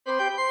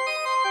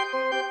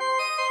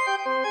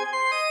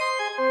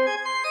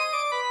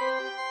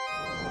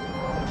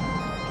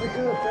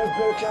vampires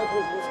broke out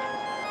with me.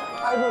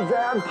 I'm a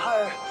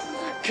vampire.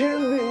 Kill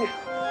me.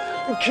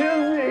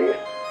 Kill me.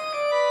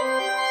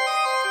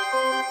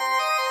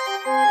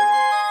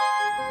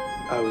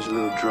 I was a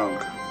little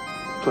drunk.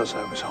 Plus,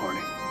 I was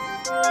horny.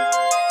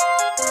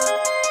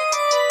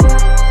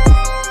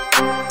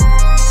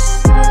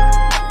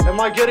 Am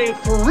I getting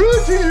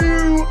through to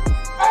you?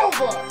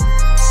 Over!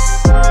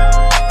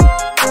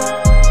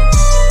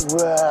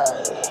 Well.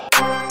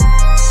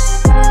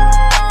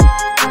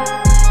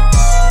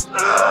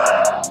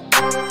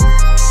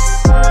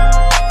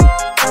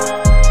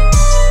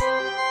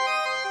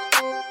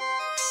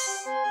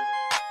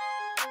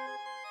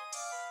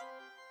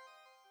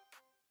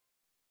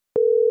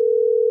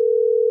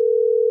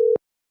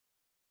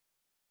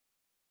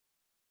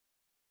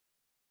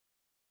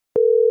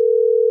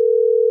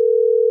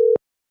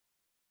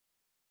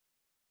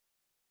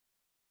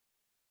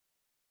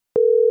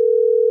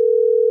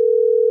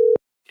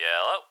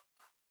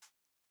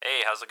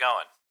 How's it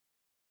going?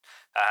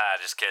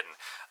 Just kidding.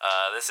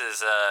 This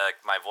is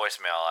my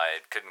voicemail. I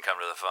couldn't come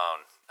to the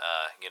phone.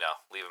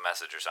 Leave a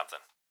message or something.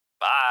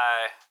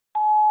 Bye.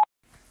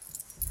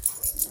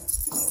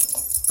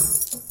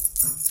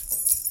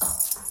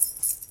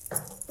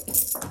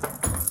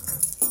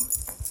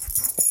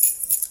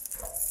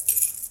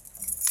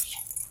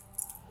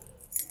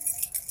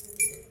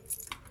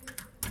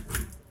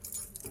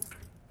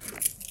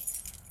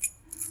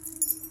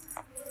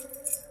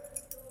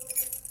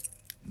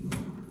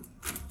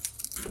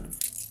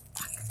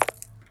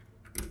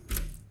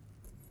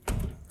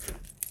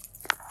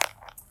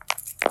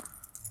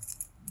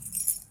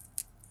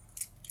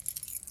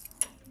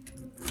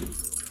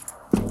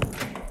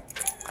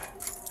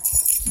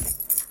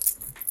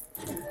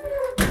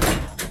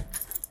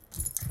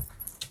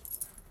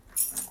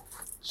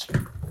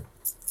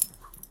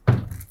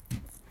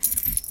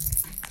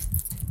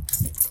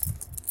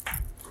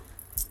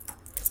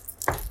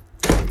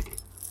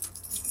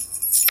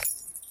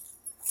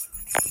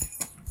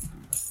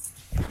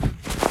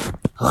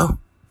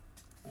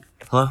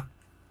 Hello?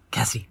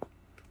 Cassie?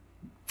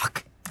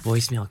 Fuck.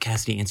 Voicemail,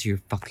 Cassie, answer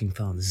your fucking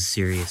phone. This is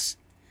serious.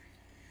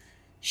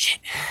 Shit.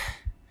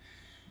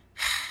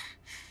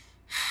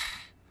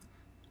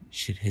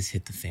 Shit has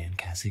hit the fan,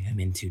 Cassie. I'm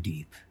in too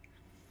deep.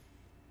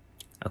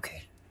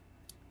 Okay.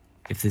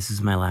 If this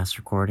is my last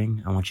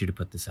recording, I want you to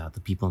put this out. The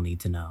people need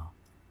to know.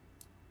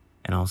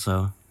 And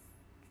also,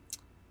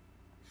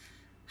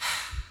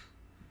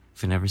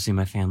 if I never see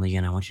my family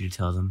again, I want you to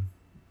tell them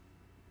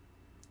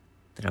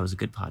that I was a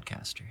good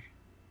podcaster.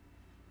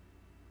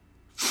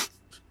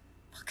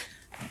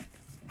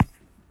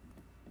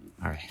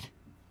 Alright.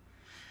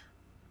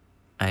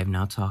 I am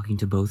now talking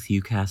to both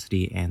you,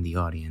 Cassidy, and the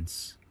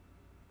audience.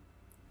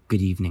 Good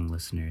evening,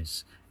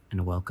 listeners,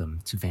 and welcome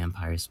to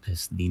Vampire's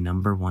Piss, the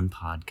 #1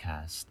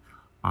 podcast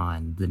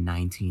on the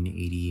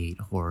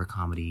 1988 horror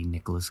comedy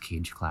Nicolas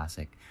Cage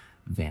classic,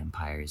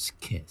 Vampire's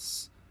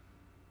Kiss.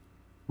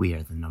 We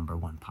are the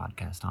 #1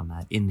 podcast on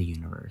that in the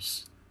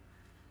universe.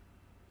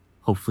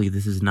 Hopefully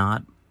this is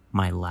not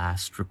my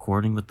last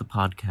recording with the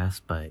podcast,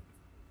 but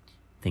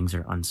things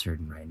are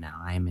uncertain right now.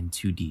 I am in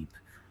too deep.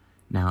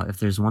 Now, if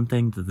there's one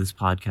thing that this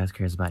podcast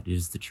cares about, it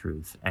is the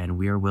truth, and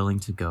we are willing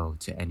to go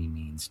to any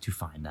means to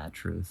find that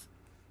truth.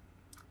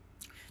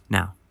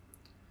 Now,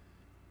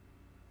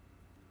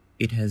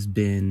 it has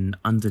been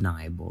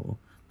undeniable,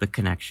 the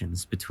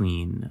connections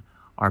between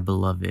our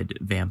beloved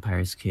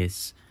Vampire's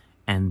Kiss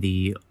and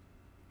the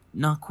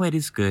not quite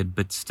as good,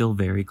 but still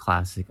very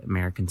classic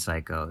American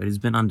Psycho. It has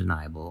been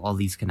undeniable, all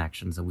these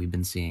connections that we've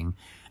been seeing,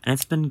 and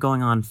it's been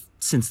going on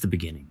since the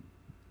beginning.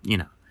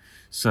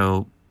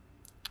 So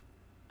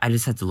I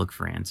just had to look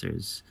for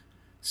answers.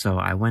 So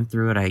I went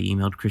through it. I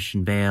emailed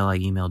Christian Bale. I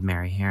emailed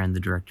Mary Herron, the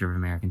director of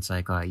American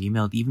Psycho. I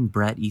emailed even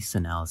Bret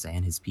Easton Ellis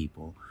and his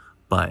people,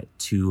 but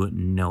to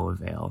no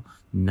avail.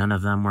 None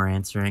of them were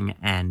answering,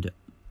 and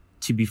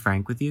to be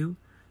frank with you,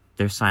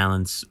 their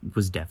silence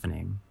was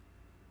deafening.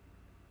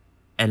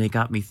 And it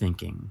got me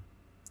thinking,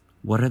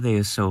 what are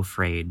they so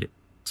afraid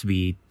to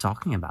be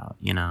talking about,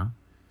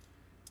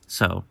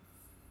 So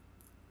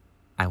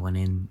I went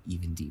in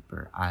even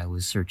deeper. I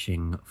was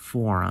searching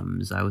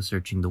forums. I was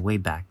searching the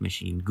Wayback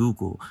Machine,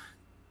 Google,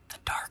 the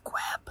dark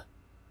web.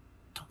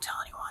 Don't tell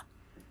anyone.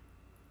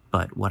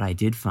 But what I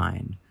did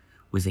find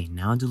was a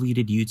now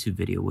deleted YouTube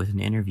video with an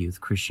interview with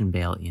Christian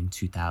Bale in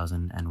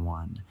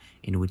 2001,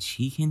 in which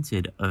he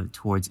hinted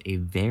towards a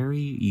very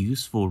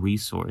useful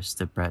resource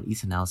that Bret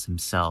Easton Ellis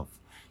himself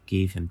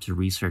gave him to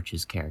research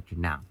his character.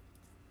 Now,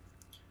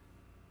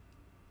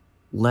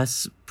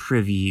 less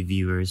privy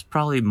viewers,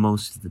 probably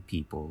most of the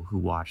people who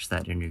watched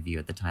that interview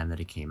at the time that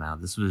it came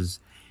out. This was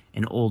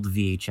an old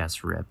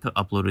VHS rip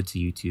uploaded to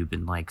YouTube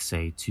in,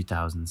 say,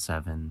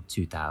 2007,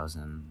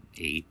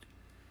 2008.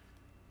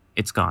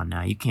 It's gone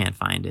now. You can't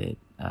find it.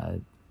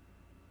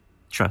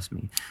 Trust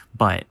me.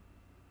 But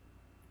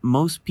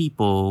most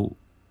people,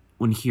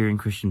 when hearing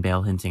Christian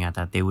Bale hinting at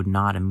that, they would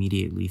not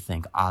immediately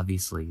think,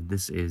 obviously,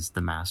 this is the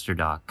Master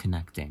Doc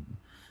connecting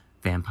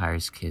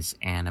Vampire's Kiss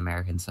and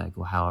American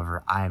Psycho.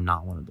 However, I am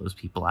not one of those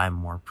people. I'm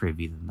more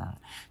privy than that.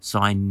 So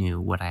I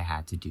knew what I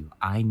had to do.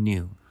 I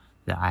knew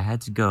that I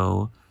had to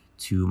go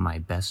to my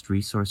best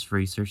resource for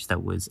research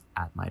that was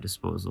at my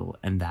disposal,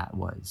 and that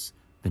was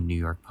the New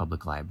York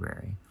Public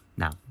Library.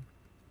 Now,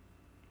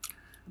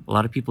 a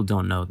lot of people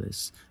don't know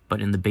this,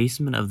 but in the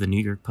basement of the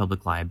New York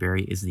Public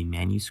Library is the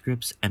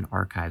Manuscripts and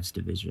Archives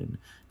Division.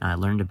 Now, I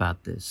learned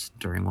about this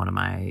during one of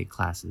my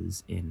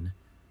classes in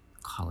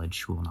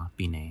college who will not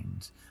be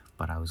named,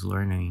 but I was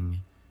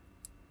learning,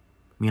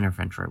 me and our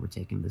friend Troy were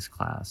taking this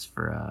class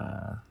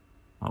for,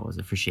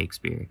 for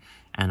Shakespeare,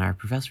 and our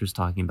professor was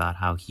talking about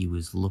how he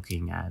was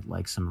looking at,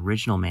 like, some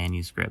original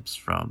manuscripts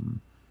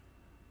from,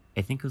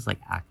 I think it was, like,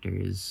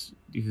 actors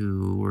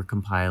who were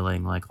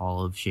compiling, like,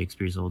 all of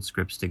Shakespeare's old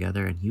scripts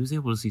together, and he was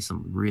able to see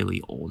some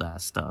really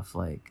old-ass stuff,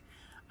 like,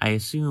 I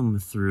assume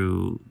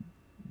through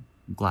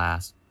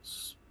glass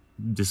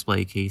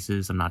display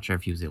cases. I'm not sure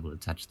if he was able to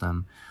touch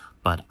them,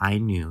 but I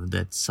knew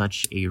that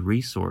such a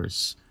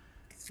resource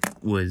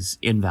was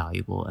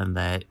invaluable and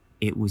that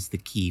it was the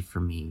key for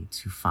me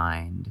to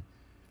find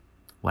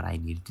what I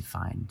needed to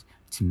find,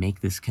 to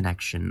make this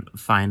connection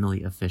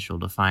finally official,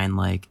 to find,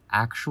 like,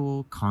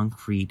 actual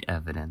concrete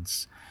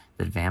evidence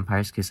that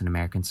Vampire's Kiss and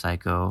American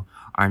Psycho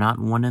are not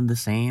one and the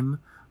same,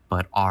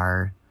 but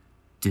are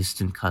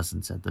distant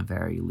cousins at the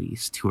very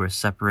least, who are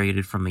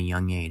separated from a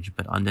young age,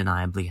 but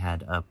undeniably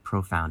had a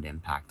profound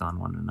impact on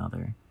one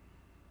another.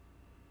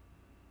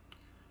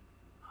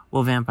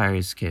 Well,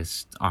 Vampire's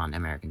Kiss on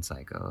American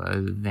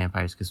Psycho.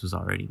 Vampire's Kiss was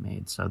already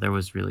made, so there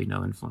was really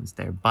no influence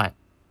there, but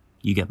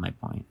you get my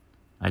point.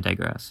 I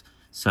digress.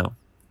 So,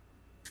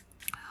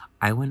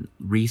 I went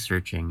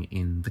researching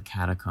in the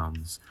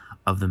catacombs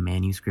of the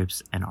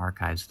Manuscripts and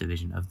Archives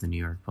Division of the New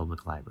York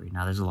Public Library.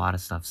 Now, there's a lot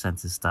of stuff,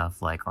 census stuff,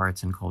 like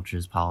arts and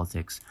cultures,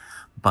 politics,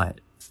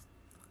 but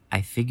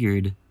I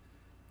figured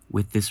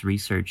with this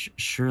research,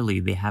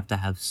 surely they have to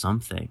have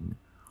something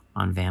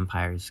on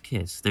Vampire's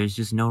Kiss. There's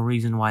just no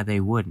reason why they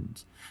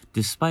wouldn't.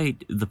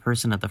 Despite the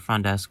person at the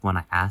front desk, when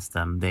I asked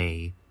them,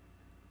 they,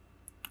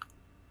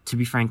 to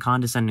be frank,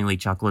 condescendingly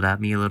chuckled at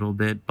me a little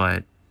bit,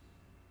 but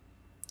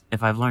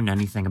if I've learned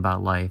anything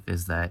about life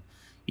is that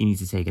you need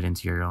to take it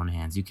into your own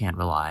hands. You can't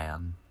rely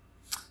on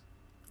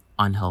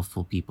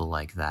unhelpful people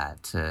like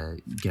that to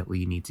get what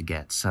you need to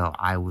get. So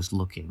I was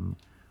looking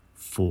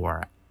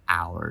for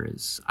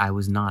hours. I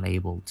was not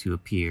able to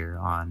appear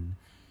on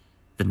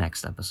the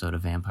next episode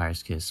of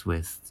Vampire's Kiss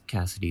with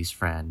Cassidy's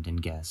friend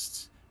and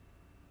guest,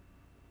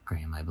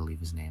 Graham, I believe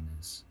his name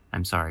is.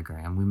 I'm sorry,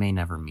 Graham. We may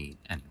never meet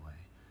anyway.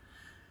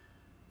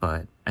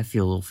 But I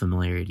feel a little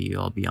familiar to you,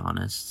 I'll be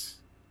honest,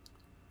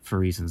 for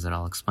reasons that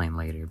I'll explain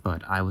later.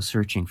 But I was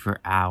searching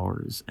for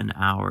hours and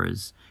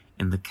hours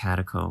in the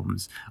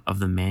catacombs of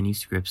the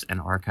Manuscripts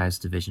and Archives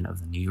Division of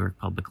the New York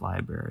Public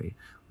Library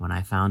when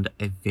I found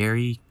a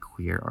very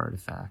queer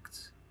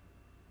artifact.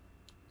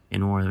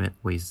 In more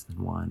ways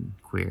than one,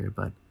 queer,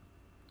 but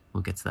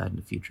we'll get to that in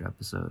a future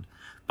episode.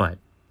 But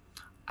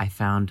I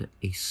found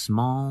a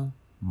small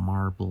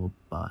marble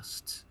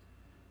bust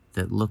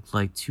that looked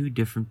like two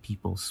different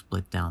people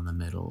split down the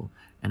middle,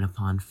 and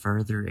upon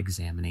further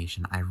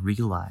examination, I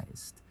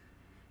realized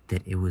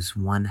that it was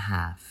one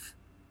half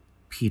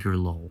Peter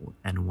Lowell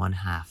and one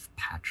half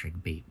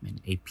Patrick Bateman,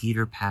 a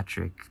Peter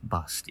Patrick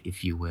bust,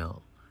 if you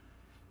will.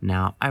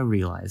 Now, I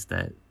realized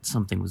that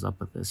something was up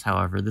with this.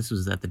 However, this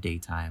was at the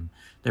daytime.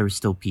 There were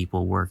still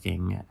people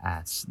working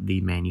at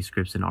the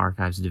Manuscripts and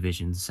Archives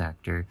Division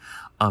sector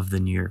of the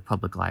New York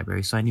Public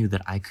Library, so I knew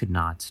that I could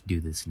not do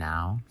this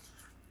now.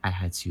 I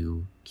had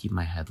to keep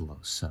my head low,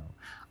 so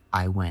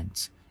I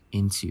went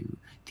into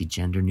the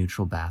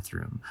gender-neutral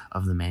bathroom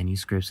of the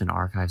Manuscripts and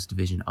Archives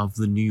Division of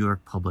the New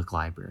York Public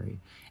Library,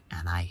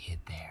 and I hid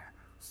there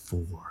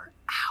for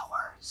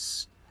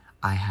hours.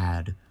 I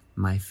had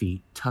my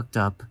feet tucked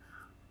up,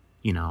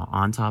 you know,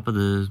 on top of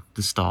the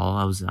stall.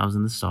 I was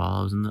in the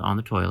stall. I was on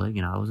the toilet.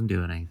 You know, I wasn't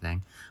doing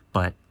anything.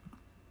 But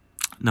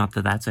not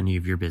that that's any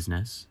of your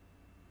business,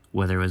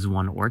 whether it was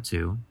one or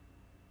two.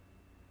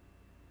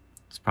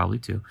 It's probably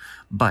two.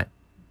 But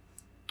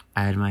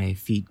I had my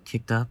feet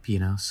kicked up, you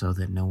know, so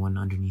that no one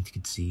underneath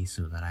could see,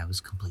 so that I was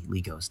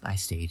completely ghost. I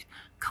stayed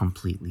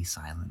completely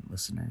silent,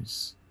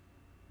 listeners.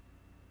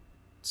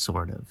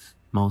 Sort of.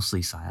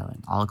 Mostly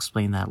silent. I'll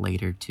explain that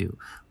later, too.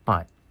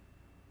 But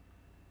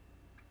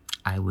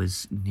I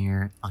was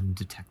near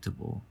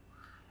undetectable,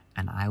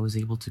 and I was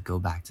able to go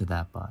back to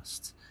that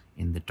bust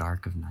in the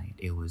dark of night.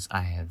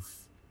 I have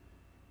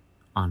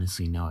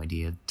honestly no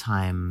idea.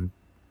 Time,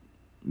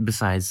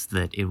 besides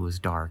that it was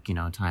dark, you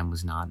know, time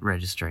was not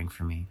registering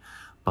for me,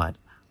 but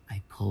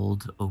I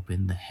pulled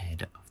open the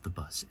head of the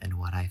bust, and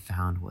what I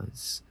found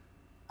was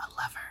a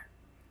lever.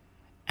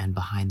 And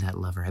behind that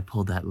lever, I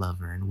pulled that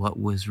lever, and what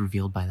was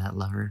revealed by that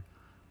lever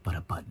but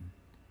a button.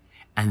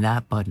 And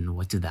that button,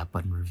 what did that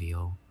button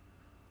reveal?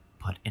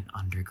 But an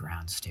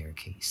underground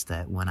staircase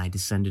that when I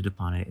descended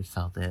upon it, it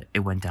felt that it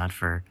went down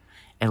for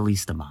at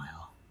least a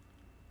mile.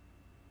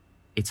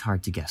 It's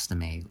hard to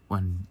guesstimate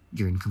when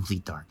you're in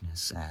complete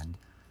darkness, and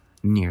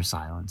near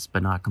silence,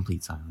 but not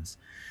complete silence.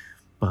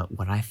 But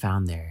what I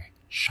found there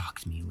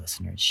shocked me,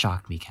 listeners.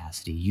 Shocked me,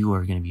 Cassidy. You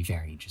are going to be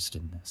very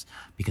interested in this.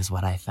 Because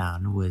what I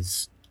found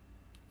was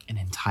an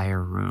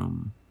entire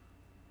room.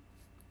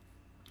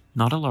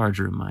 Not a large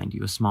room, mind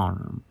you, a small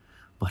room.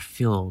 But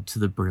filled to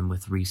the brim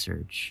with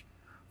research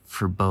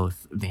for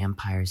both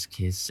Vampire's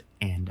Kiss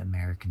and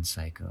American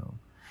Psycho.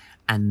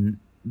 And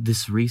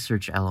this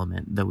research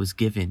element that was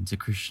given to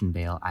Christian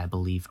Bale, I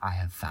believe I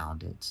have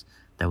found it.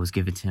 That was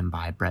given to him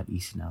by Bret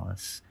Easton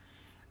Ellis.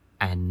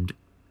 And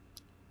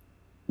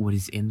what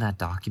is in that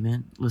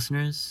document,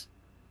 listeners,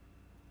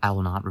 I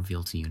will not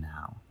reveal to you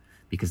now.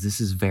 Because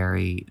this is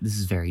very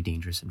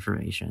dangerous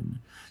information.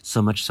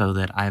 So much so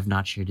that I have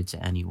not shared it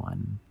to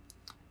anyone.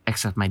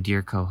 Except my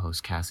dear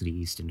co-host, Cassidy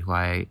Easton,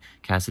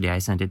 Cassidy, I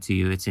sent it to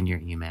you. It's in your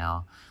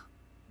email.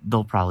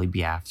 They'll probably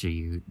be after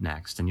you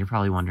next. And you're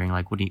probably wondering,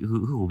 like,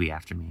 who will be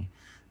after me?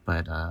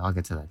 But I'll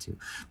get to that too.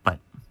 But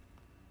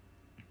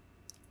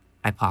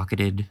I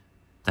pocketed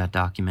that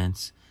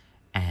document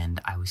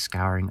and I was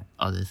scouring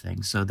other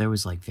things. So there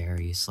was, like,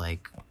 various,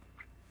 like,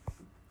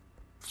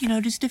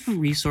 just different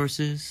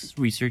resources,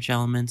 research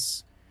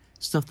elements,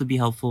 stuff that'd be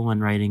helpful when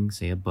writing,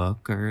 say, a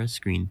book or a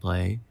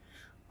screenplay.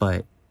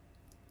 But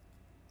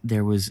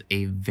there was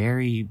a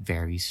very,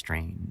 very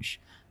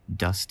strange,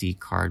 dusty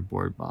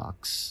cardboard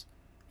box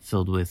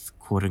filled with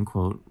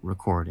quote-unquote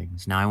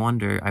recordings. Now, I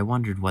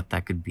wondered what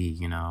that could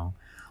be,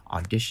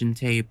 audition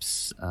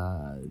tapes,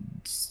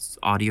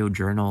 audio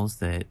journals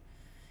that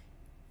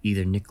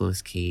either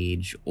Nicolas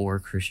Cage or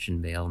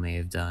Christian Bale may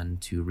have done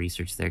to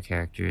research their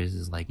characters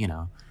as, like,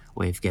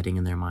 way of getting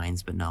in their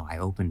minds. But no, I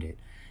opened it,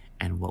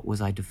 and what was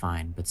I to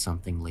find but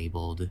something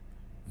labeled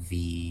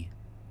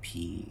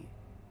VP?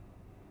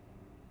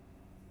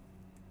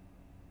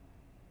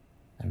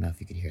 I don't know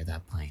if you could hear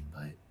that plane,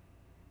 but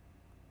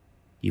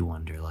you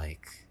wonder,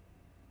 like,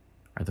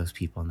 are those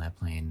people on that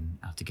plane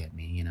out to get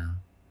me,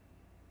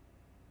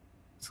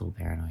 It's a little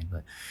paranoid,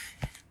 but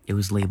it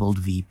was labeled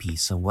VP,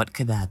 so what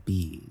could that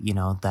be?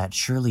 That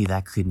surely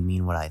that couldn't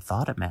mean what I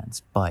thought it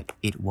meant, but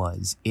it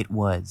was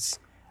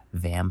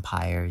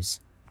Vampire's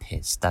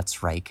Piss.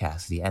 That's right,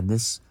 Cassidy, and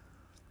this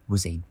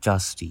was a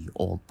dusty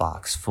old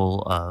box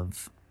full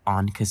of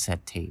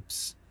on-cassette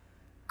tapes.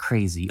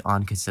 Crazy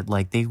on cassette,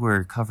 like they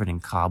were covered in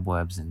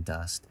cobwebs and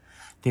dust.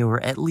 They were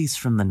at least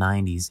from the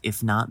 90s,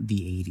 if not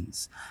the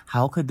 80s.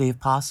 How could they have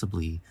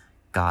possibly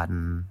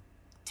gotten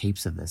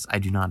tapes of this? I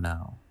do not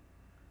know.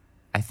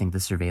 I think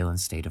the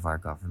surveillance state of our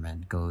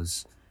government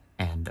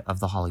and of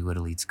the Hollywood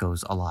elites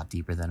goes a lot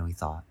deeper than we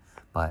thought.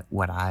 But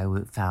what I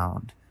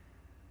found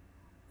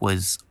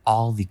was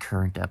all the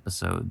current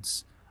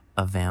episodes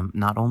of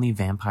not only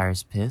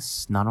Vampire's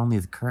Piss, not only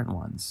the current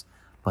ones,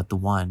 but the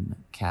one,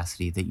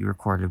 Cassidy, that you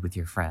recorded with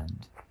your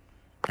friend.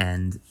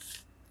 And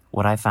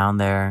what I found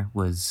there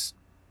was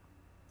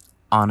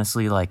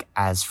honestly, like,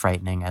 as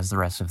frightening as the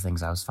rest of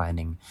things I was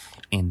finding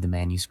in the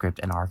manuscript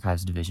and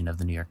archives division of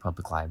the New York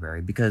Public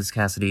Library. Because,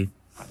 Cassidy,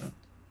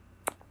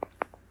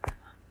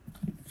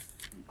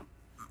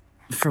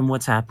 from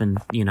what's happened,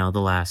 the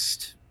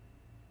last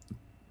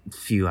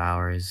few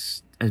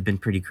hours has been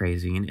pretty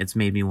crazy, and it's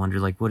made me wonder,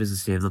 like, what is the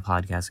state of the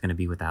podcast going to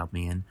be without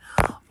me? And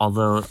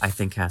although I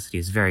think Cassidy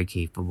is very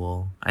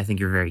capable, I think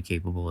you're very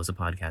capable as a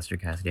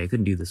podcaster, Cassidy. I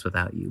couldn't do this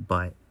without you,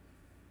 but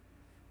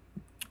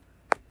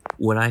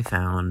what I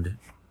found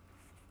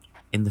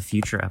in the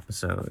future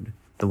episode,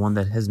 the one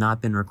that has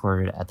not been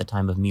recorded at the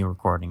time of me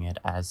recording it,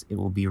 as it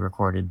will be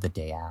recorded the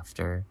day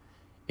after,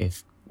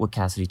 if what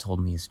Cassidy told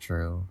me is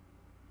true,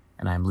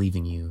 and I'm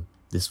leaving you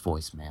this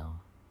voicemail.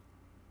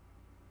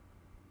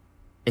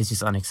 It's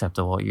just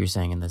unacceptable what you're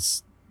saying in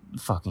this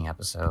fucking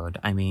episode.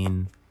 I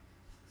mean,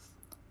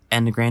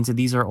 and granted,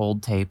 these are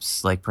old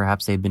tapes, like,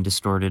 perhaps they've been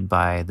distorted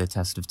by the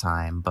test of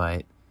time,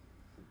 but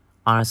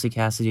honestly,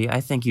 Cassidy,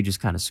 I think you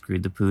just kind of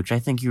screwed the pooch. I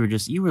think you were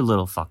a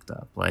little fucked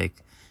up.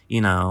 Like,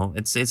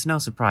 it's no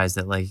surprise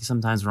that, like,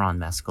 sometimes we're on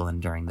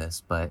mescaline during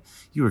this, but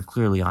you were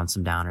clearly on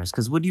some downers,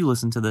 because would you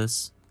listen to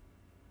this?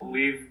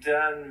 We've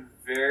done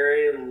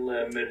very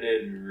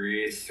limited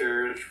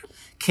research.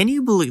 Can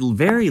you believe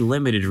very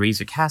limited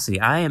research?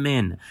 Cassidy, I am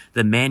in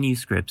the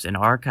manuscripts and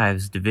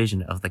archives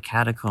division of the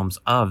catacombs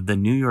of the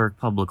New York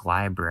Public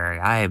Library.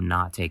 I am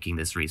not taking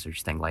this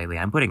research thing lightly.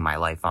 I'm putting my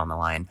life on the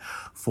line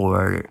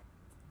for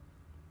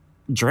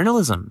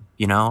journalism,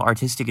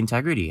 artistic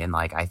integrity. And,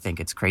 like, I think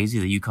it's crazy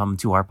that you come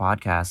to our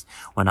podcast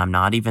when I'm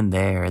not even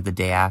there the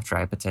day after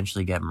I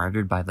potentially get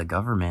murdered by the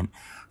government,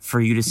 for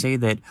you to say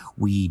that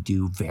we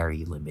do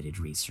very limited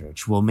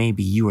research. Well,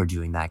 maybe you are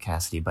doing that,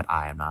 Cassidy, but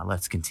I am not.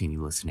 Let's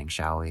continue listening,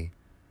 shall we?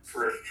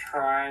 For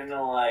trying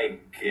to,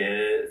 like, get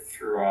it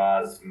through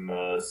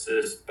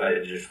osmosis by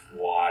just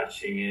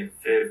watching it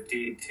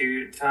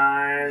 52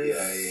 times.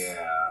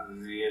 Yeah.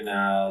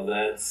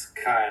 That's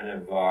kind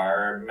of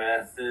our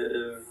method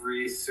of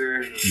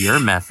research. Your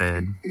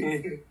method.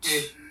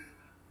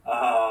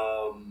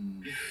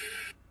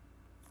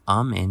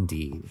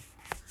 Indeed.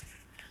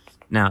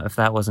 Now, if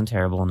that wasn't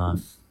terrible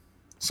enough,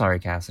 sorry,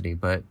 Cassidy,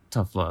 but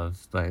tough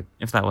love, but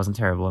if that wasn't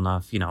terrible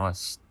enough,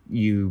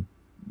 you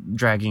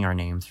dragging our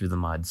name through the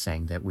mud,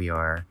 saying that we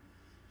are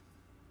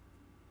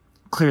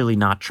clearly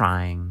not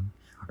trying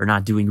or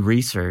not doing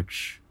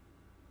research.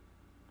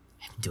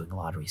 I'm doing a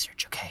lot of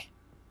research, okay?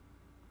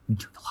 I'm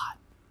doing a lot.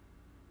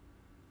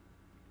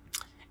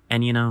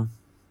 And, you know,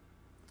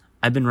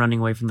 I've been running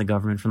away from the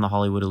government, from the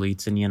Hollywood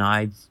elites, and, you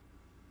know,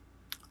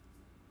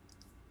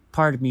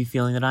 part of me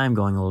feeling that I'm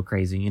going a little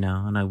crazy, you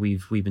know, and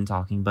we've been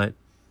talking, but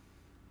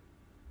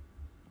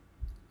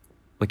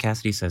what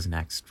Cassidy says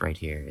next right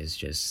here is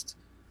just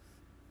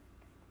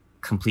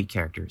complete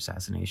character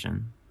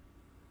assassination.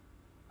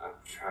 I'm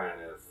trying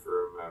to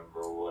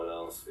remember what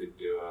else we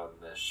do on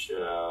this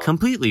show.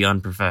 Completely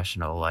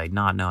unprofessional, like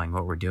not knowing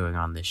what we're doing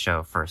on this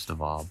show, first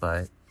of all,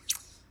 but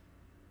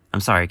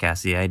I'm sorry,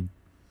 Cassie.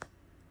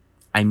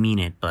 I mean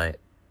it, but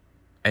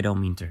I don't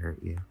mean to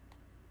hurt you.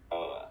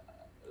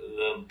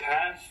 The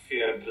past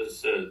few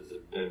episodes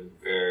have been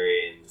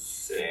very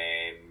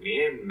insane.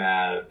 Me and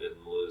Matt have been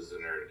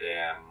losing our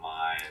damn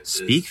minds.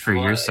 Speak for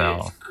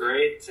yourself. It's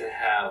great to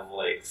have,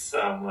 like,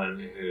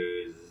 someone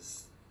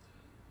who's,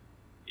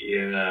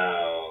 you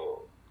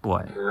know...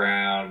 What?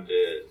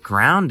 Grounded.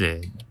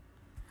 Grounded?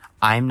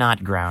 I'm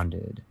not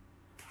grounded.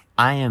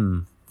 I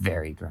am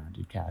very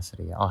grounded,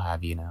 Cassidy. I'll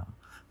have you know.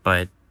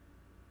 But,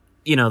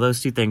 you know,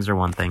 those two things are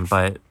one thing.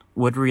 But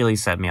what really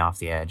set me off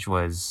the edge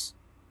was...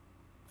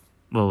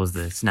 What was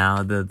this?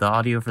 Now, the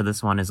audio for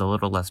this one is a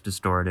little less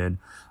distorted,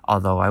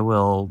 although I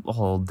will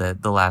hold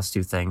that the last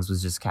two things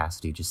was just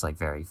Cassidy just, like,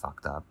 very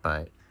fucked up,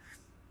 but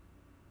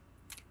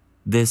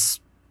this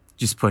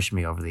just pushed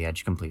me over the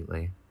edge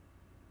completely.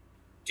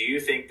 Do you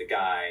think the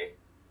guy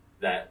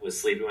that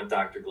was sleeping with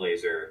Dr.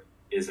 Glazer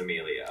is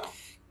Emilio?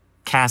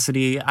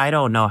 Cassidy, I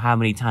don't know how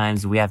many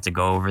times we have to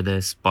go over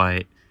this,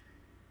 but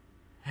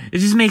it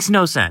just makes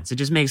no sense. It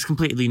just makes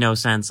completely no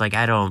sense. Like,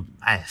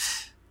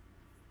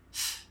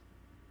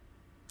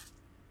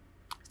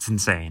 it's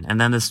insane.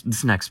 And then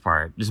this next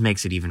part just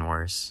makes it even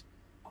worse.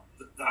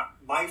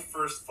 My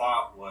first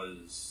thought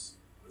was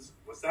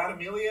that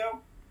Emilio?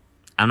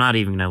 I'm not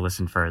even going to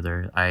listen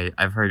further.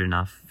 I've heard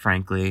enough,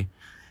 frankly.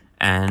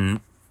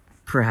 And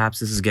perhaps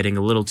this is getting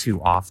a little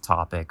too off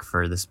topic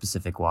for the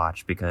specific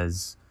watch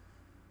because,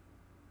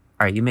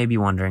 all right, you may be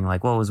wondering,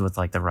 like, what was with,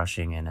 like, the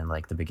rushing in and,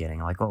 like, the beginning?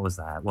 Like, what was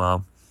that?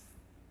 Well,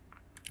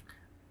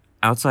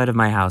 outside of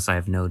my house,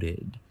 I've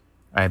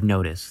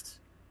noticed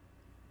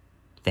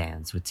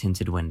vans with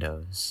tinted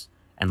windows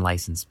and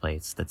license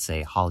plates that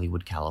say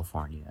Hollywood,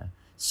 California,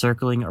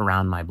 circling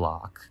around my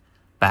block,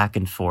 back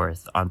and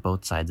forth on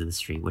both sides of the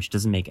street, which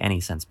doesn't make any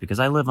sense because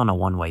I live on a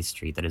one-way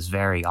street that is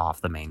very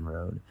off the main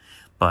road.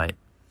 But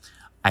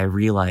I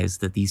realized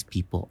that these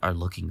people are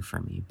looking for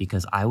me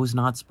because I was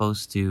not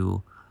supposed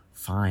to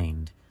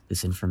find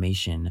this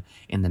information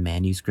in the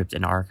Manuscript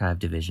and Archive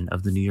Division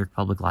of the New York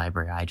Public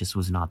Library. I just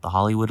was not. The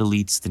Hollywood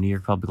elites, the New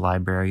York Public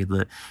Library,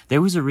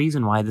 there was a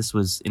reason why this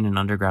was in an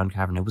underground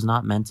cavern. It was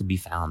not meant to be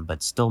found,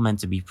 but still meant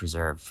to be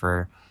preserved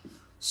for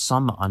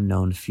some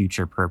unknown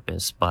future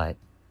purpose. But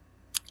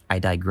I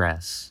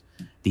digress.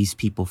 These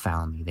people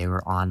found me. They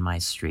were on my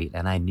street,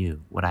 and I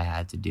knew what I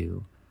had to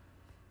do.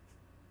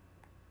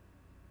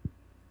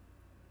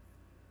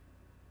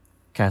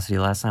 Cassidy,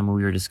 last time when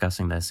we were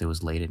discussing this, it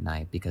was late at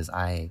night because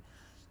I've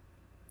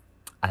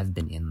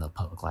been in the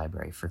public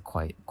library for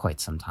quite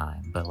some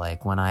time. But,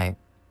 like, when I...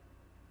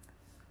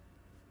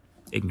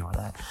 Ignore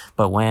that.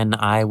 But when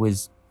I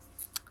was...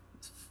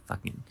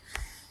 Fucking...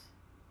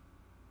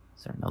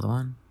 Is there another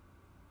one?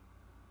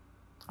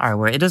 Alright,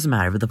 well, it doesn't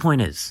matter, but the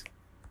point is,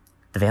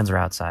 the vans are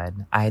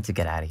outside. I had to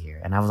get out of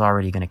here, and I was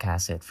already going to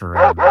cast it for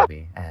a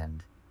movie,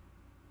 and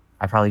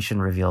I probably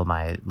shouldn't reveal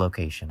my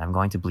location. I'm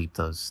going to bleep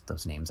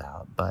those names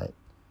out, but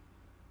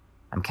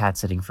I'm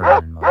cat-sitting for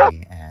Ren and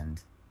Modi,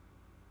 and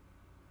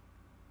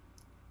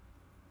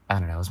I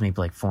don't know, it was maybe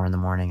like 4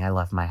 a.m. I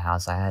left my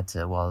house. I had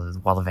to, while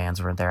the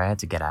vans weren't there, I had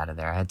to get out of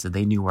there.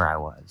 They knew where I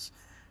was.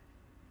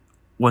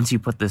 Once you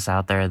put this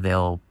out there,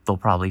 they'll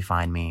probably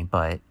find me,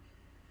 but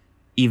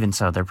even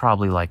so, they're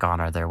probably, like,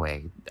 on their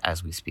way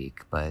as we speak,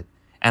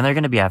 and they're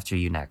going to be after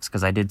you next,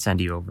 because I did send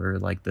you over,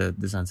 like, the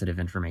sensitive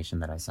information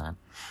that I sent.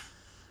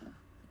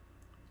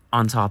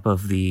 On top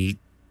of the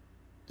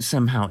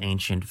somehow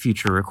ancient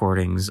future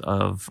recordings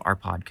of our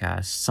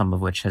podcast, some of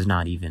which has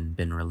not even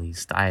been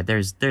released.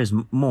 There's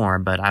more,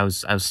 but I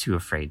was too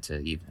afraid to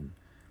even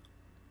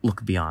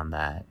look beyond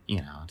that,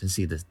 to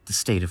see the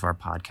state of our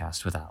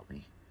podcast without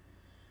me.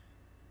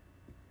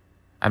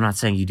 I'm not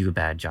saying you do a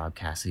bad job,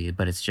 Cassidy,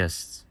 but it's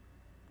just,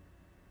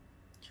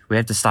 we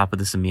have to stop with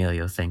this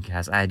Emilio thing,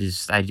 Cass. I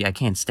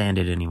can't stand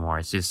it anymore.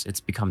 It's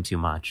become too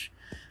much.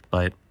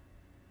 But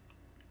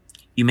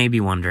you may be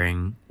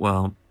wondering,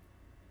 well,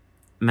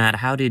 Matt,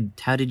 how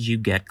did you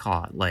get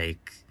caught?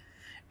 Like,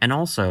 and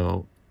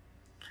also,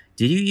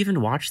 did you even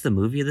watch the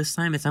movie this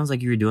time? It sounds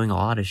like you were doing a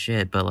lot of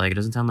shit, but, like, it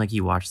doesn't sound like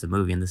you watched the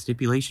movie. And the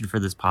stipulation for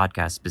this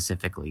podcast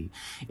specifically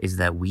is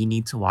that we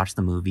need to watch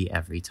the movie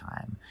every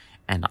time.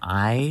 And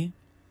I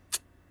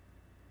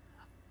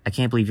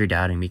can't believe you're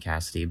doubting me,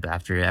 Cassidy,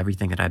 after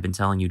everything that I've been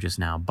telling you just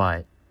now,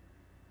 but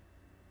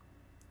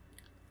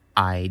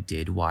I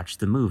did watch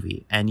the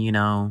movie. And, you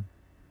know,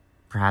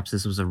 perhaps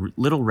this was a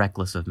little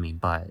reckless of me,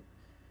 but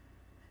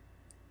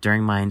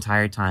during my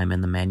entire time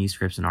in the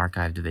Manuscripts and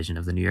Archive Division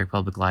of the New York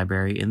Public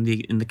Library, in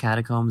the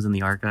catacombs and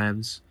the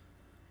archives,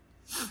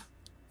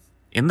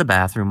 in the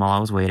bathroom while I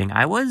was waiting,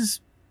 I was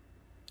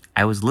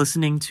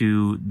listening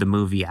to the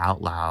movie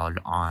out loud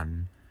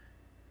on,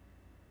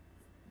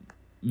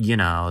 you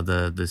know,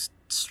 the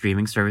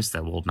streaming service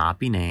that will not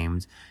be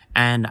named.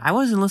 And I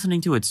wasn't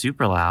listening to it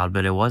super loud,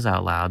 but it was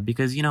out loud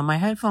because, you know, my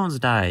headphones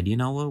died. You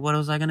know, what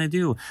was I going to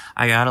do?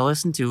 I got to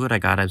listen to it. I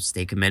got to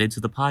stay committed to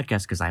the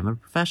podcast because I'm a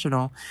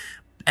professional.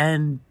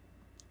 And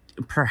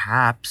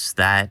perhaps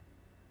that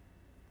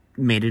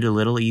made it a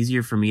little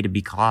easier for me to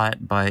be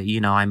caught. But, you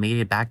know, I made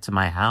it back to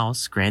my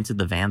house. Granted,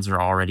 the vans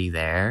were already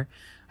there.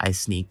 I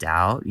sneaked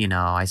out, you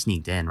know, I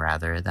sneaked in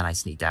rather, then I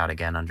sneaked out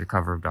again under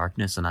cover of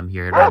darkness, and I'm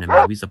here at Random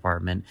Movies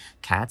apartment,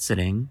 cat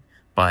sitting,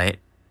 but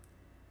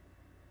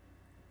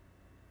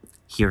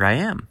here I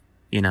am,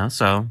 you know,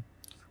 so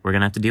we're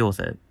gonna have to deal with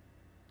it.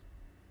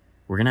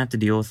 We're gonna have to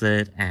deal with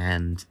it,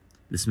 and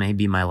this may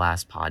be my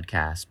last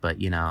podcast,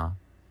 but, you know,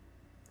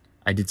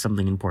 I did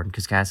something important,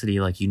 because Cassidy,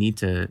 like, you need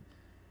to,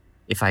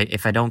 if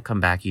I don't come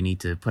back, you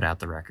need to put out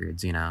the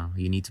records, you know,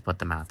 you need to put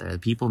them out there. The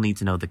people need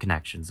to know the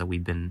connections that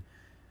we've been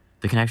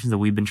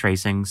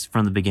tracing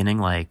from the beginning.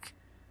 Like,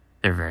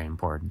 they're very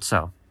important.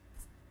 So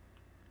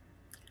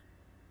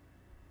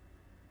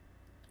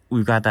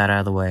we've got that out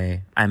of the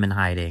way. I'm in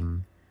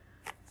hiding.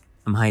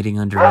 I'm hiding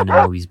under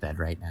Random Movie's bed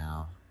right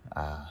now.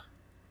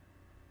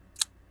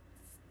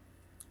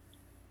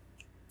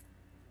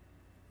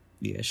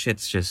 Yeah,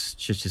 shit's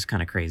just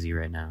kind of crazy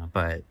right now,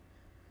 but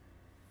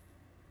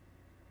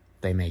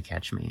they may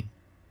catch me,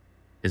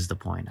 is the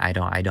point. I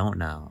don't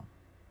know.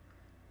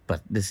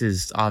 But this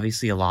is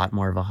obviously a lot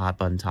more of a hot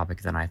button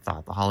topic than I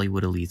thought. The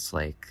Hollywood elites,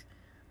 like,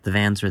 the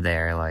vans are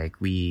there. Like,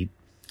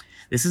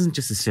 this isn't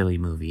just a silly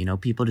movie. You know,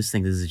 people just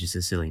think this is just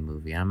a silly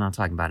movie. I'm not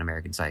talking about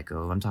American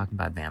Psycho. I'm talking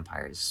about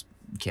Vampire's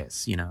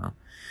Kiss, you know.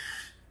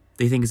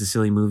 They think it's a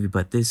silly movie,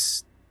 but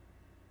this,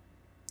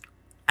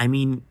 I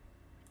mean,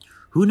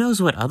 who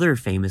knows what other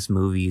famous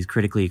movies,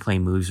 critically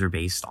acclaimed movies, are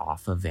based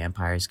off of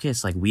Vampire's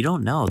Kiss? Like, we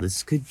don't know.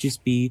 This could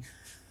just be,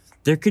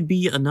 there could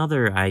be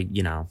another,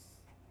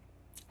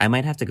 I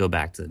might have to go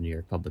back to the New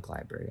York Public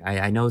Library.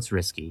 I know it's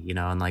risky, you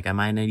know, and, like, I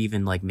might not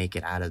even, like, make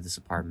it out of this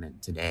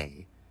apartment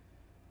today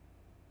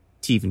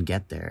to even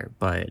get there,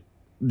 but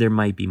there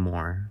might be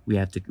more. We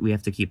have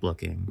to keep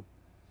looking.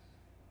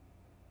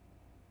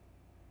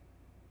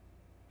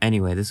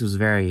 Anyway, this was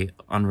very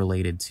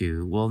unrelated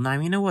to, well, I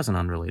mean, it wasn't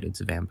unrelated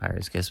to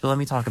Vampire's Kiss, but let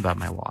me talk about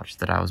my watch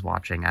that I was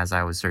watching as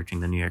I was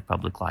searching the New York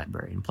Public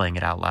Library and playing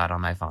it out loud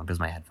on my phone because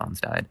my headphones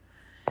died.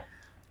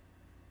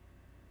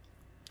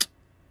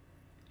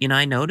 You know,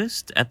 I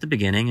noticed at the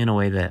beginning, in a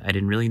way that I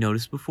didn't really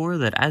notice before,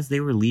 that as they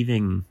were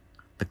leaving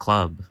the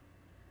club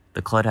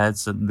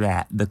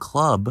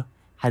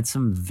had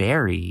some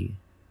very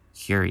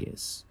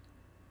curious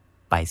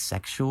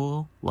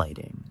bisexual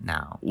lighting.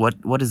 Now,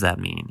 what does that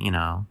mean? You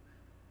know,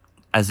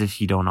 as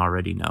if you don't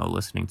already know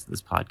listening to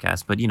this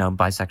podcast, but, you know,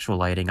 bisexual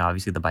lighting,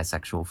 obviously the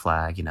bisexual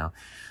flag, you know,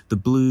 the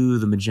blue,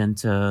 the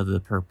magenta, the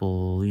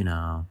purple, you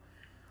know,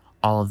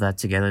 all of that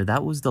together.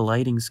 That was the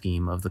lighting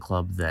scheme of the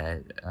club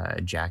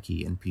that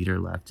Jackie and Peter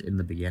left in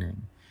the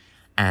beginning.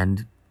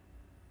 And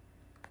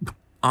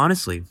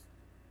honestly,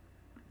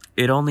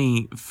 it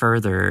only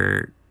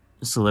further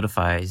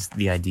solidifies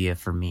the idea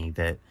for me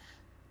that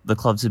the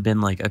clubs have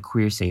been like a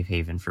queer safe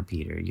haven for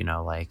Peter, you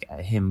know, like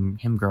him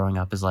growing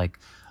up as like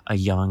a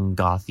young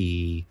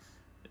gothy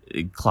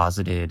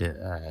closeted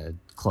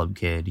club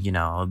kid, you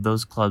know,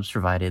 those clubs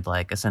provided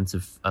like a sense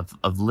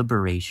of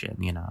liberation,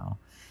 you know,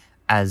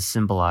 as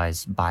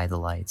symbolized by the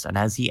lights. And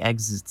as he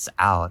exits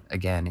out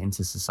again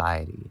into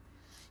society,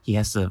 he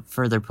has to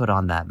further put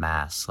on that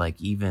mask, like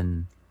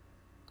even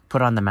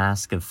put on the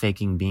mask of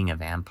faking being a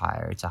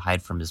vampire to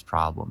hide from his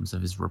problems,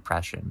 of his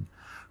repression,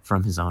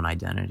 from his own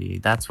identity.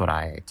 That's what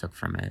I took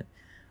from it.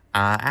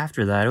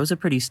 After that, it was a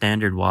pretty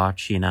standard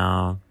watch, you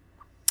know.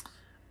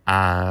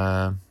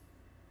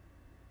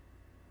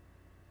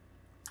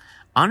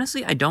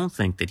 Honestly, I don't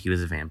think that he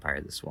was a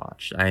vampire this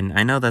watch. I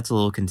know that's a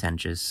little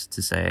contentious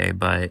to say,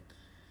 but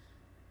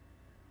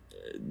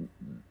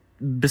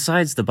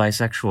besides the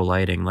bisexual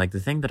lighting, like the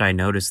thing that I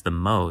noticed the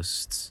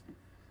most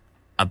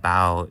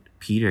about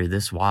Peter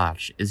this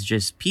watch is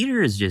just,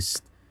 Peter is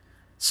just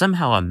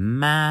somehow a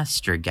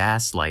master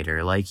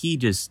gaslighter. Like he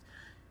just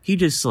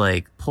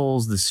like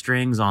pulls the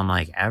strings on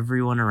like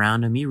everyone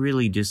around him. He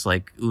really just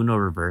like Uno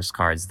reverse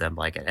cards them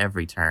like at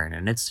every turn.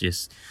 And it's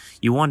just,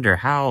 you wonder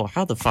how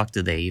the fuck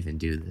did they even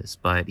do this?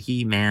 But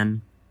he,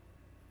 man,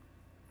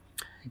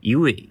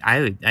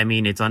 I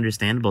mean, it's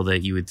understandable that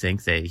you would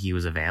think that he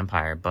was a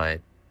vampire,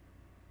 but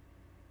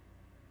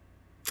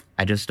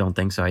I just don't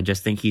think so. I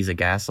just think he's a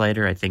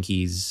gaslighter. I think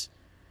he's,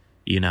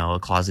 you know, a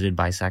closeted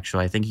bisexual.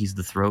 I think he's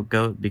the throat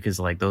goat because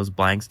like those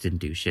blanks didn't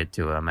do shit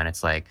to him. And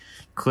it's like,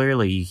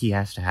 clearly he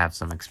has to have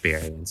some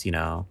experience, you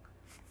know?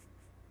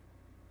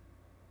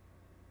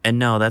 And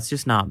no, that's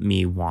just not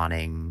me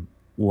wanting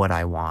what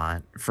I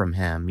want from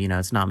him. You know,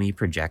 it's not me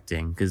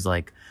projecting, because,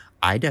 like,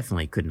 I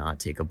definitely could not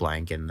take a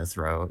blanket in the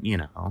throat, you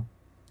know,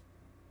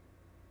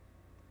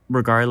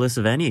 regardless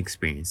of any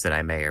experience that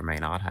I may or may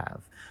not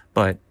have.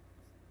 But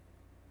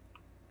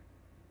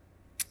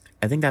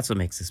I think that's what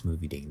makes this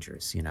movie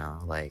dangerous, you know,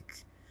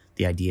 like,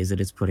 the ideas that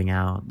it's putting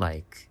out,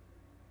 like,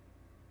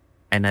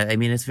 and I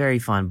mean, it's very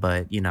fun,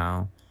 but, you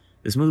know,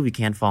 this movie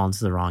can't fall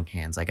into the wrong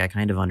hands. Like, I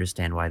kind of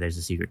understand why there's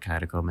a secret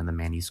catacomb in the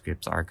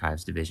Manuscripts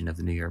Archives Division of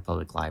the New York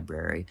Public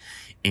Library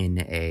in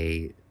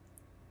a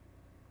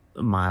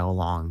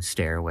mile-long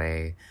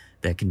stairway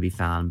that can be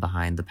found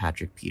behind the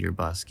Patrick Peter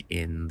bust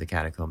in the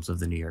catacombs of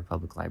the New York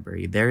Public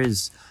Library. There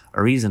is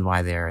a reason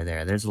why they are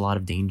there. There's a lot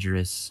of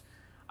dangerous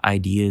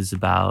ideas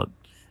about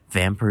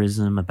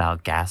vampirism,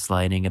 about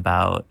gaslighting,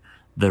 about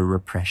the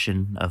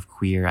repression of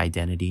queer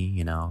identity,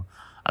 you know,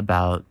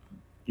 about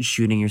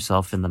shooting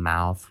yourself in the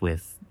mouth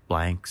with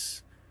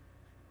blanks.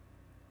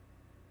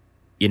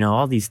 You know,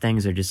 all these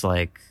things are just,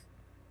 like,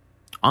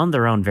 on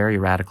their own very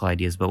radical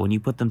ideas, but when you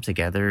put them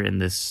together in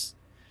this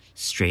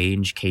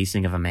strange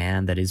casing of a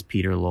man that is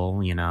Peter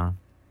Lowell, you know,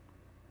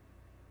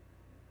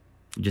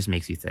 it just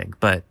makes you think.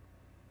 But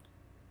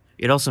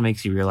it also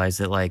makes you realize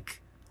that,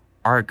 like,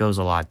 art goes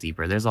a lot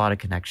deeper. There's a lot of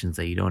connections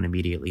that you don't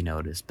immediately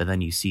notice, but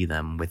then you see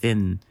them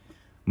within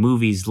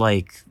movies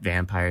like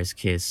Vampire's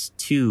Kiss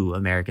to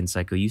American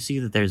Psycho. You see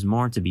that there's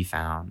more to be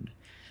found.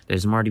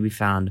 There's more to be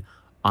found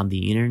on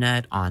the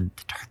internet, on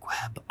the dark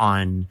web,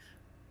 on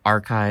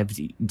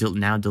archived,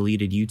 now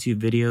deleted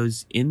YouTube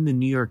videos in the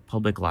New York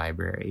Public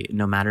Library,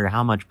 no matter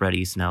how much Bret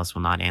Easton Ellis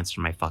will not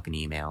answer my fucking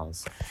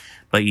emails.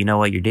 But you know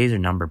what? Your days are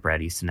numbered,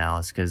 Bret Easton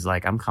Ellis, because,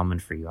 like, I'm coming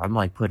for you. I'm,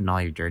 like, putting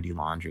all your dirty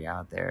laundry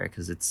out there,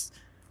 because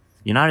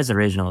you're not as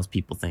original as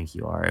people think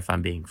you are, if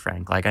I'm being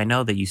frank. Like, I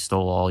know that you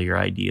stole all your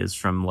ideas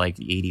from, like,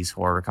 80s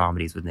horror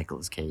comedies with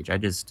Nicolas Cage.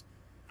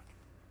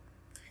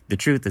 The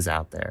truth is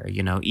out there,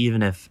 you know,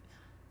 even if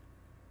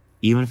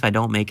I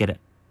don't make it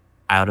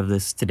out of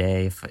this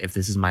today, if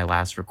this is my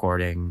last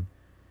recording,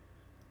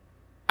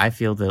 I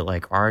feel that,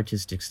 like, our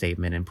artistic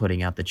statement and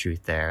putting out the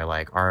truth there,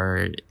 like,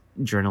 our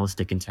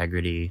journalistic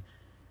integrity,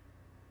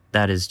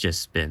 that has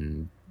just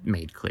been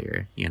made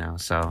clear, you know,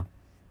 so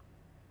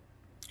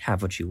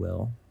have what you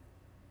will.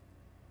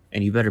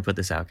 And you better put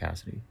this out,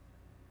 Cassidy.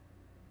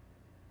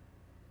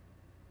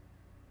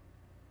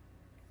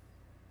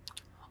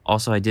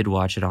 Also, I did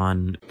watch it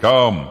on...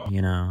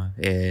 You know,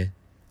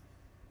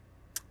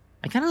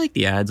 I kind of like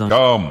the ads on...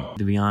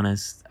 To be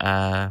honest.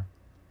 It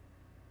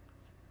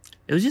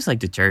was just, like,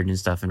 detergent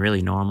stuff and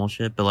really normal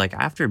shit. But, like,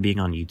 after being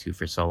on YouTube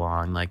for so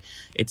long, like,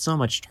 it's so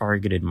much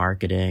targeted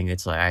marketing.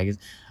 It's, like,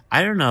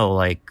 I don't know,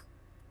 like,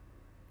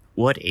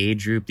 what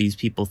age group these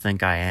people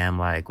think I am,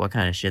 like, what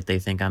kind of shit they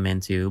think I'm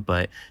into,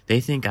 but they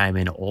think I'm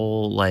an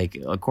old, like,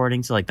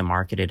 according to, like, the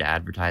marketed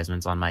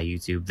advertisements on my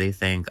YouTube, they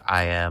think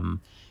I am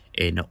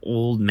an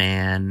old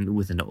man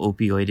with an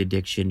opioid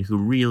addiction who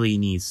really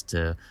needs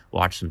to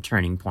watch some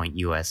Turning Point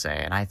USA,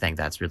 and I think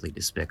that's really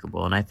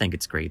despicable, and I think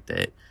it's great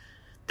that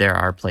there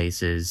are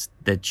places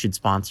that should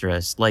sponsor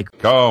us, like,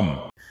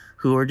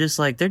 who are just,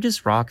 like, they're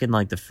just rocking,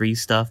 like, the free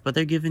stuff, but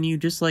they're giving you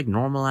just, like,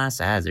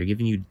 normal-ass ads. They're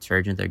giving you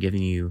detergent, they're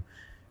giving you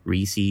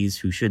Reese's,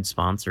 who should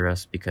sponsor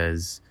us,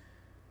 because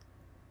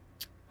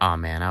oh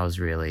man, I was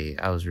really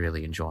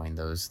enjoying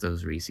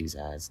those Reese's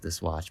ads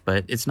this watch.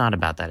 But it's not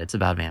about that, it's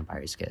about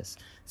Vampire's Kiss.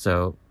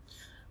 So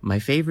my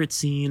favorite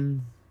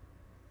scene,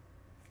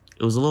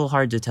 it was a little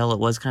hard to tell. It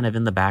was kind of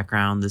in the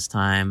background this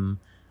time.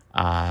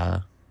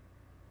 Honestly,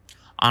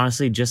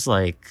 just,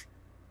 like,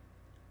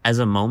 as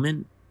a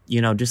moment,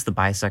 you know, just the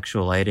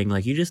bisexual lighting,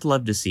 like, you just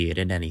love to see it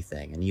in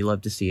anything, and you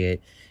love to see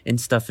it in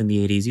stuff in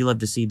the 80s. You love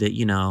to see that,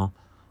 you know,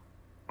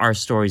 our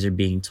stories are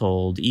being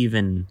told,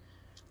 even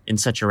in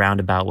such a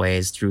roundabout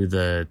ways, through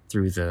the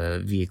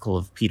vehicle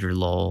of Peter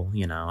Lowell,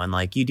 you know, and,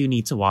 like, you do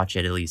need to watch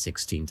it at least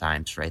 16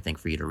 times for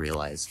you to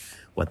realize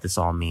what this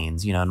all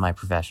means, you know, in my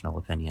professional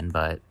opinion.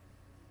 But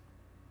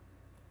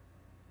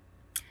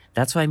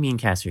that's why me and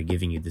Cassie are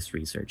giving you this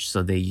research,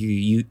 so that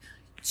you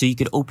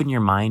could open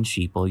your mind,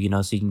 sheeple, you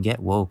know, so you can get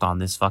woke on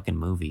this fucking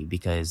movie,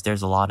 because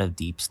there's a lot of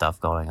deep stuff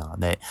going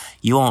on that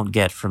you won't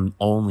get from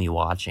only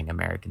watching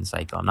American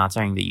Psycho. I'm not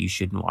saying that you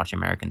shouldn't watch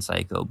American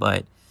Psycho,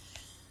 but,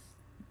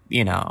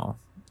 you know,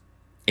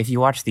 if you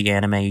watch the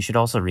anime, you should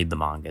also read the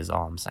manga, is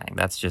all I'm saying.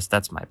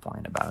 That's my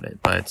point about it.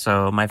 But,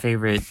 so, my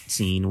favorite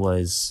scene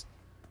was,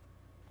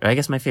 or I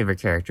guess my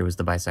favorite character was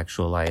the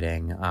bisexual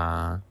lighting.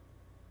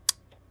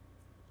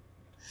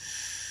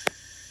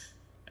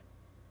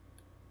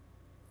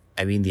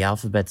 I mean, the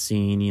alphabet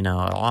scene, you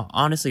know,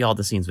 honestly, all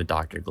the scenes with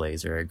Dr.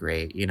 Glazer are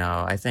great. You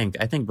know, I think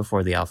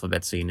before the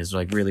alphabet scene is,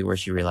 like, really where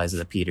she realizes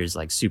that Peter's,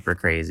 like, super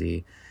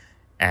crazy.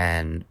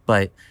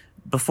 But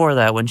before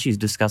that, when she's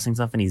discussing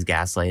stuff and he's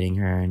gaslighting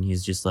her and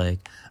he's just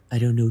like, I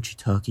don't know what you're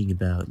talking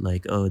about.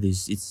 Like, oh,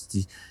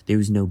 there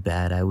was no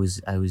bad. I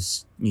was,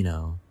 you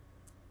know,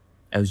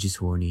 I was just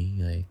horny.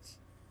 Like,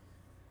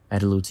 I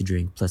had a little to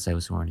drink, plus I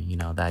was horny. You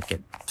know,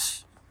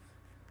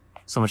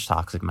 so much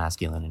toxic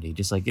masculinity.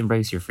 Just, like,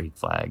 embrace your freak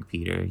flag,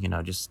 Peter. You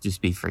know,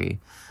 just be free.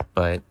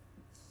 But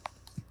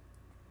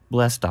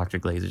bless Dr.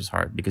 Glazer's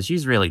heart, because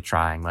she's really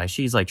trying. Like,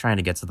 she's like trying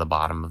to get to the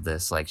bottom of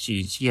this. Like,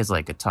 she has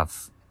like a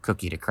tough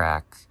cookie to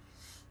crack.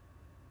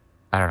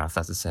 I don't know if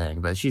that's a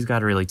saying, but she's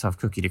got a really tough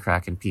cookie to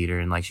crack in Peter,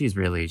 and like she's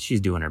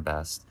doing her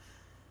best.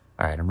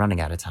 All right, I'm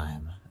running out of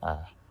time,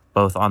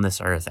 both on this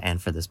earth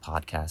and for this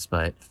podcast.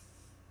 But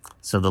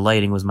so the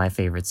lighting was my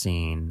favorite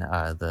scene.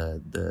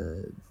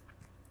 The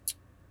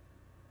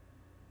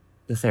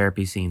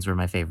therapy scenes were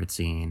my favorite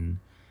scene.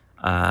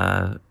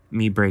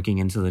 Me breaking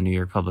into the New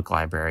York Public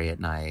Library at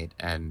night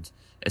and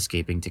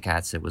escaping to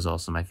Catsit was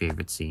also my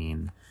favorite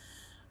scene.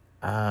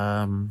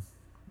 I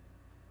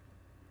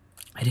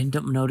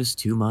didn't notice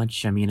too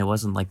much. I mean, it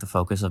wasn't like the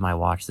focus of my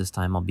watch this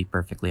time, I'll be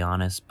perfectly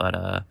honest, but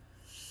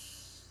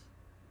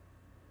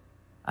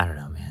I don't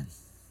know, man.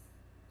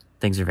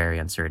 Things are very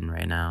uncertain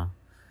right now.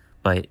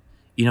 But,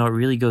 you know, it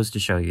really goes to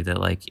show you that,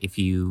 like, if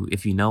you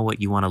know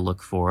what you want to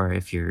look for,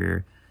 if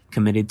you're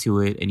committed to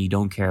it and you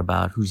don't care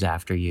about who's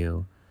after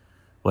you,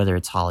 whether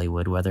it's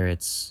Hollywood, whether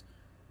it's,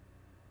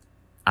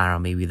 I don't know,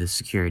 maybe the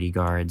security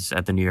guards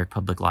at the New York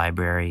Public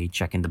Library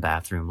checking the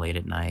bathroom late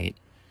at night,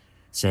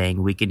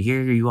 saying, we can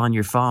hear you on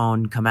your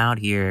phone, come out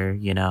here,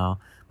 you know,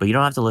 but you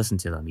don't have to listen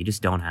to them. You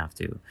just don't have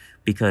to,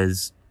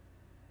 because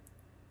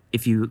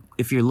if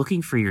you're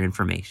looking for your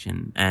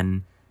information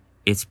and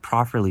it's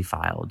properly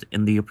filed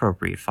in the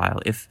appropriate file,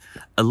 if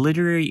a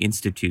literary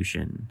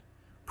institution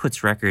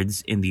puts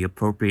records in the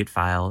appropriate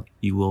file,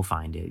 you will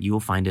find it. You will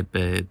find it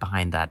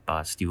behind that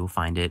bust. You will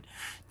find it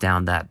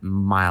down that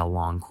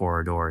mile-long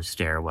corridor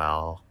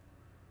stairwell.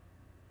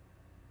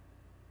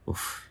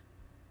 Oof.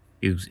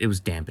 It was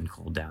damp and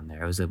cold down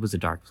there. It was a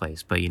dark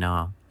place, but, you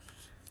know,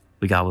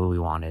 we got what we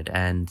wanted.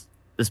 And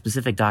the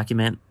specific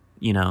document,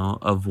 you know,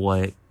 of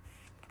what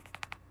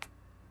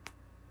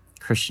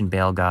Christian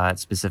Bale got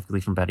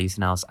specifically from Bret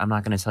Easton Ellis, I'm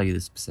not going to tell you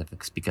the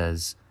specifics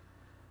because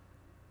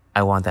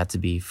I want that to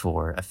be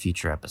for a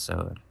future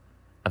episode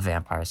of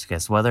Vampire's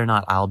Kiss. Whether or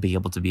not I'll be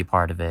able to be a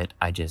part of it,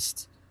 I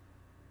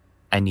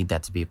need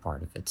that to be a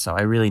part of it. So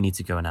I really need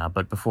to go now.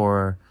 But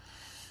before,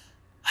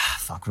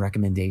 fuck,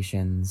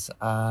 recommendations.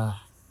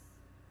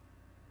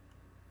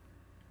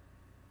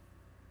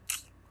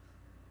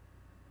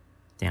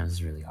 Damn, this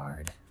is really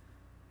hard.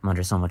 I'm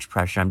under so much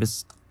pressure. I'm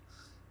just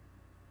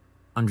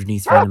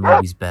underneath Random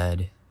Movies'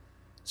 bed.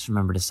 Just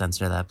remember to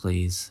censor that,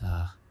 please.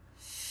 God.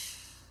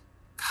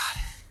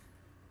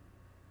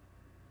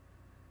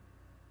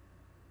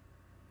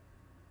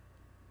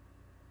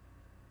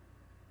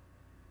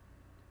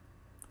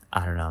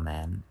 I don't know,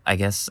 man. I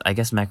guess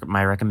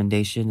my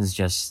recommendation is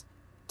just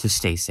to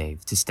stay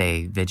safe, to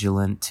stay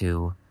vigilant,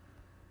 to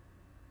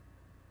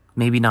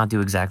maybe not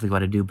do exactly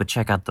what I do, but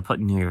check out the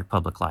New York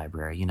Public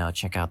Library, you know,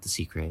 check out The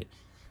Secret.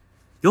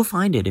 You'll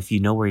find it if you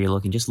know where you're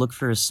looking. Just look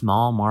for a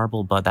small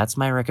marble, but that's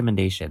my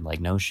recommendation. Like,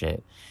 no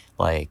shit.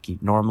 Like,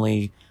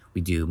 normally we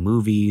do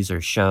movies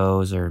or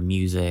shows or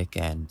music,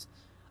 and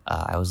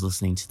I was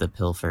listening to the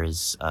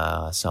Pilfers,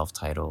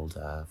 self-titled,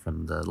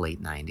 from the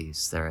late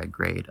 90s. They're a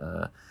great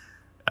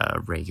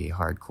reggae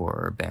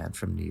hardcore band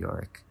from New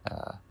York.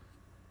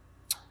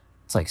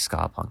 It's like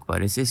ska punk,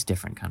 but it's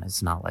different kind of.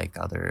 It's not like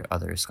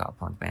other ska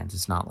punk bands.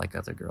 It's not like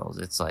other girls.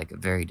 It's like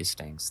very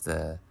distinct.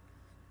 The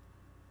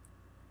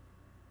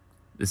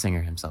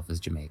singer himself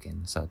is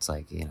Jamaican, so it's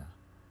like, you know,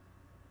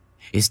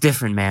 it's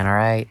different, man. All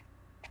right.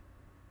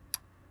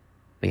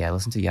 But yeah,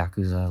 listen to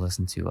Yakuza.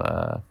 Listen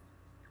to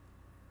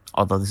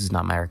although this is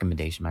not my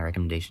recommendation. My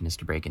recommendation is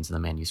to break into the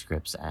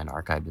manuscripts and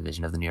archive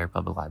division of the New York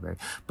Public Library.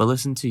 But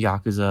listen to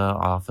Yakuza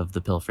off of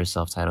the Pilfers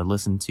self-titled.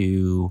 Listen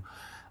to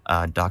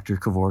Dr.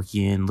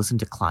 Kevorkian, listen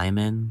to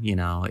Kleiman. You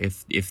know,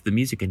 if the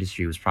music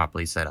industry was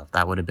properly set up,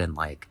 that would have been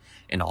like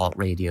an alt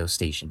radio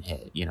station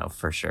hit, you know,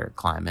 for sure.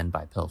 Kleiman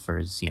by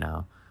Pilfers, you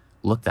know,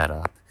 look that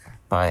up.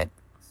 But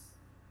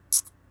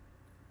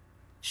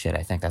shit,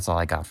 I think that's all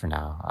I got for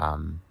now.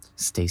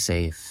 Stay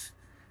safe.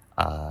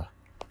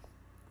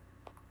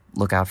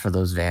 Look out for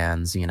those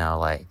vans, you know,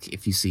 like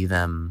if you see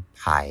them,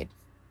 hide.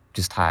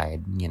 Just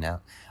hide, you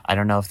know. I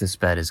don't know if this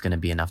bed is going to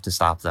be enough to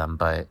stop them,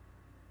 but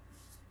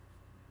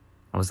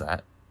what was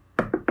that?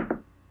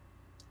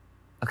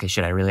 Okay,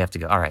 shit, I really have to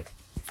go. All right,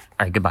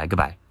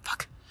 goodbye.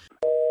 Fuck.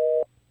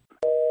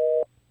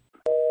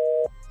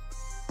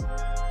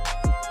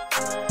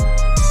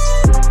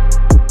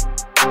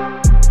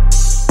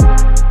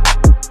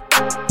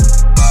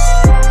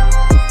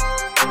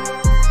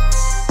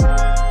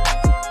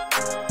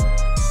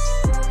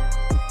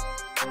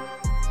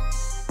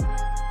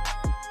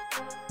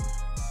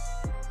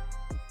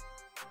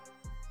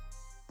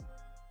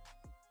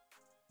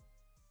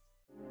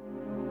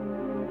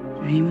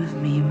 Dream of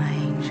me, my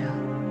angel.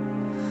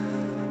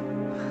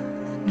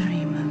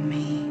 Dream of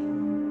me.